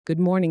Good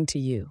morning to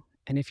you.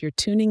 And if you're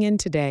tuning in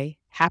today,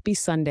 happy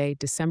Sunday,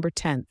 December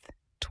 10th,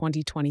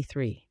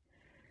 2023.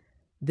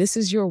 This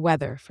is your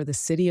weather for the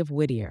city of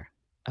Whittier,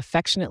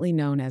 affectionately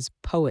known as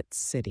Poets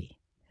City.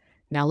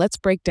 Now let's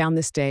break down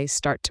this day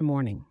start to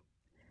morning.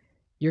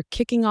 You're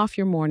kicking off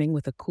your morning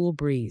with a cool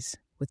breeze,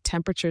 with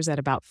temperatures at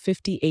about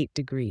 58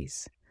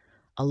 degrees.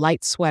 A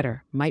light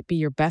sweater might be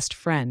your best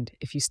friend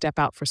if you step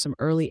out for some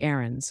early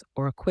errands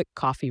or a quick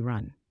coffee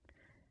run.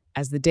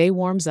 As the day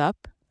warms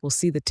up, we'll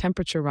see the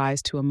temperature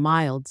rise to a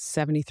mild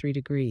 73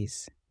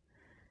 degrees.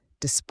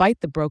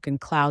 Despite the broken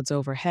clouds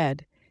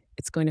overhead,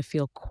 it's going to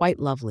feel quite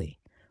lovely,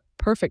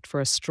 perfect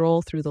for a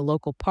stroll through the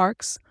local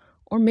parks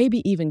or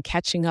maybe even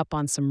catching up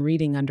on some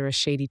reading under a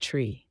shady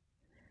tree.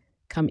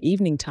 Come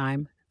evening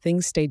time,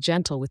 things stay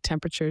gentle with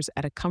temperatures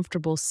at a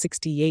comfortable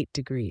 68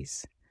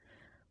 degrees.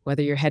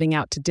 Whether you're heading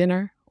out to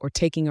dinner or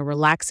taking a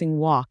relaxing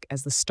walk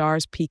as the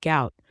stars peek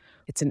out,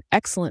 it's an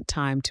excellent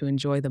time to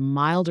enjoy the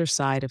milder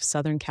side of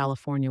Southern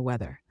California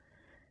weather.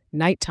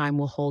 Nighttime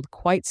will hold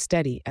quite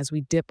steady as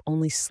we dip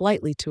only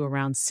slightly to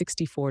around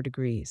 64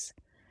 degrees.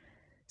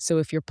 So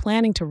if you're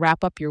planning to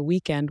wrap up your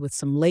weekend with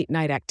some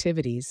late-night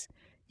activities,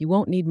 you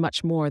won't need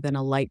much more than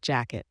a light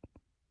jacket.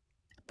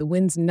 The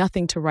wind's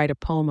nothing to write a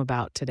poem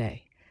about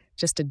today,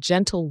 just a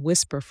gentle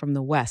whisper from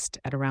the west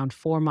at around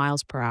 4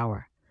 miles per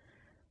hour.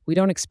 We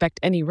don't expect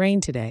any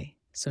rain today,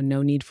 so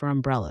no need for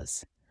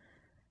umbrellas.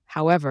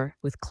 However,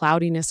 with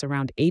cloudiness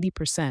around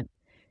 80%,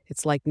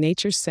 it's like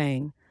nature's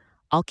saying,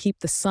 I'll keep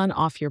the sun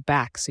off your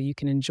back so you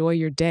can enjoy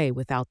your day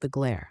without the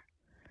glare.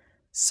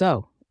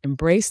 So,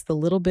 embrace the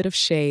little bit of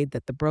shade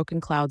that the broken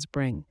clouds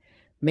bring.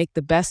 Make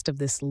the best of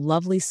this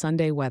lovely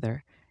Sunday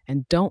weather,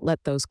 and don't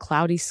let those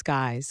cloudy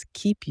skies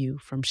keep you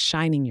from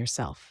shining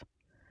yourself.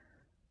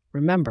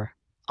 Remember,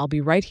 I'll be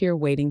right here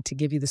waiting to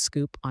give you the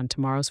scoop on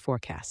tomorrow's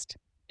forecast.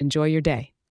 Enjoy your day.